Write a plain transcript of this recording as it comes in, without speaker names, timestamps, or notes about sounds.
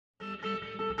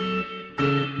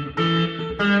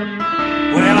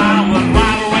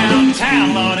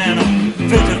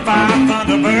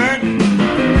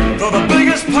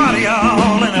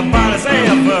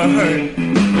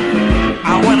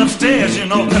stairs, you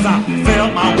know, 'cause I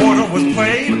felt my water was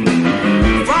played.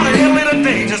 Friday Italy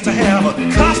today just to have a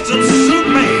custom suit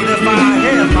made if I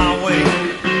had my way.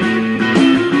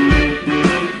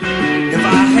 If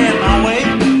I had my way.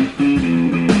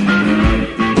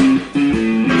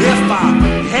 If I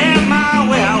had my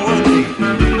way, I would be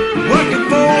working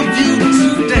for you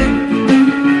today.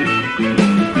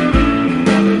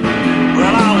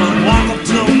 Well, I would walk up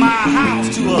to my house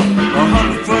to a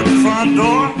 100-foot front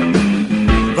door.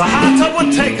 The hot tub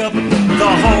would take up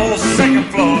the whole second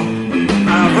floor.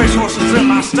 I have racehorses in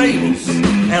my stables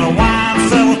and a wine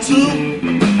cellar too.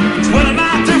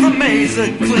 29 different maids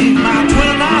that clean my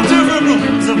 29 different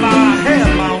rooms if I had